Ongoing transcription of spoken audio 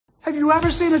Have you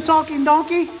ever seen a talking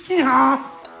donkey? Yeah,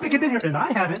 they have been here, and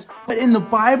I haven't. But in the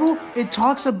Bible, it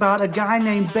talks about a guy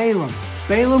named Balaam.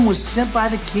 Balaam was sent by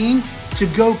the king to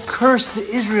go curse the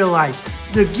Israelites,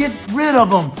 to get rid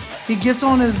of them. He gets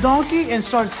on his donkey and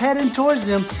starts heading towards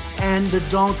them, and the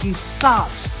donkey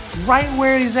stops right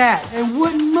where he's at and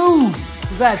wouldn't move.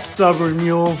 That stubborn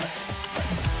mule.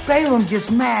 Balaam gets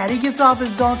mad. He gets off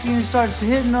his donkey and starts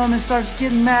hitting them and starts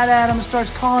getting mad at him and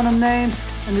starts calling him names.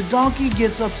 And the donkey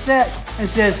gets upset and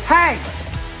says, "Hey,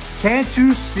 can't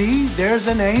you see there's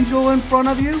an angel in front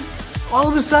of you?" All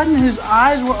of a sudden, his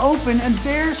eyes were open, and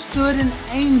there stood an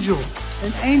angel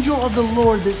of the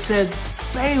Lord that said,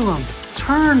 "Balaam,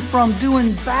 turn from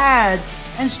doing bad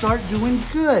and start doing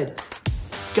good."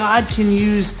 God can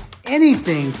use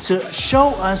anything to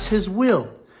show us his will.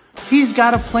 He's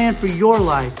got a plan for your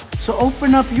life. So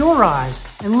open up your eyes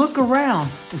and look around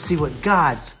and see what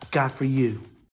God's got for you.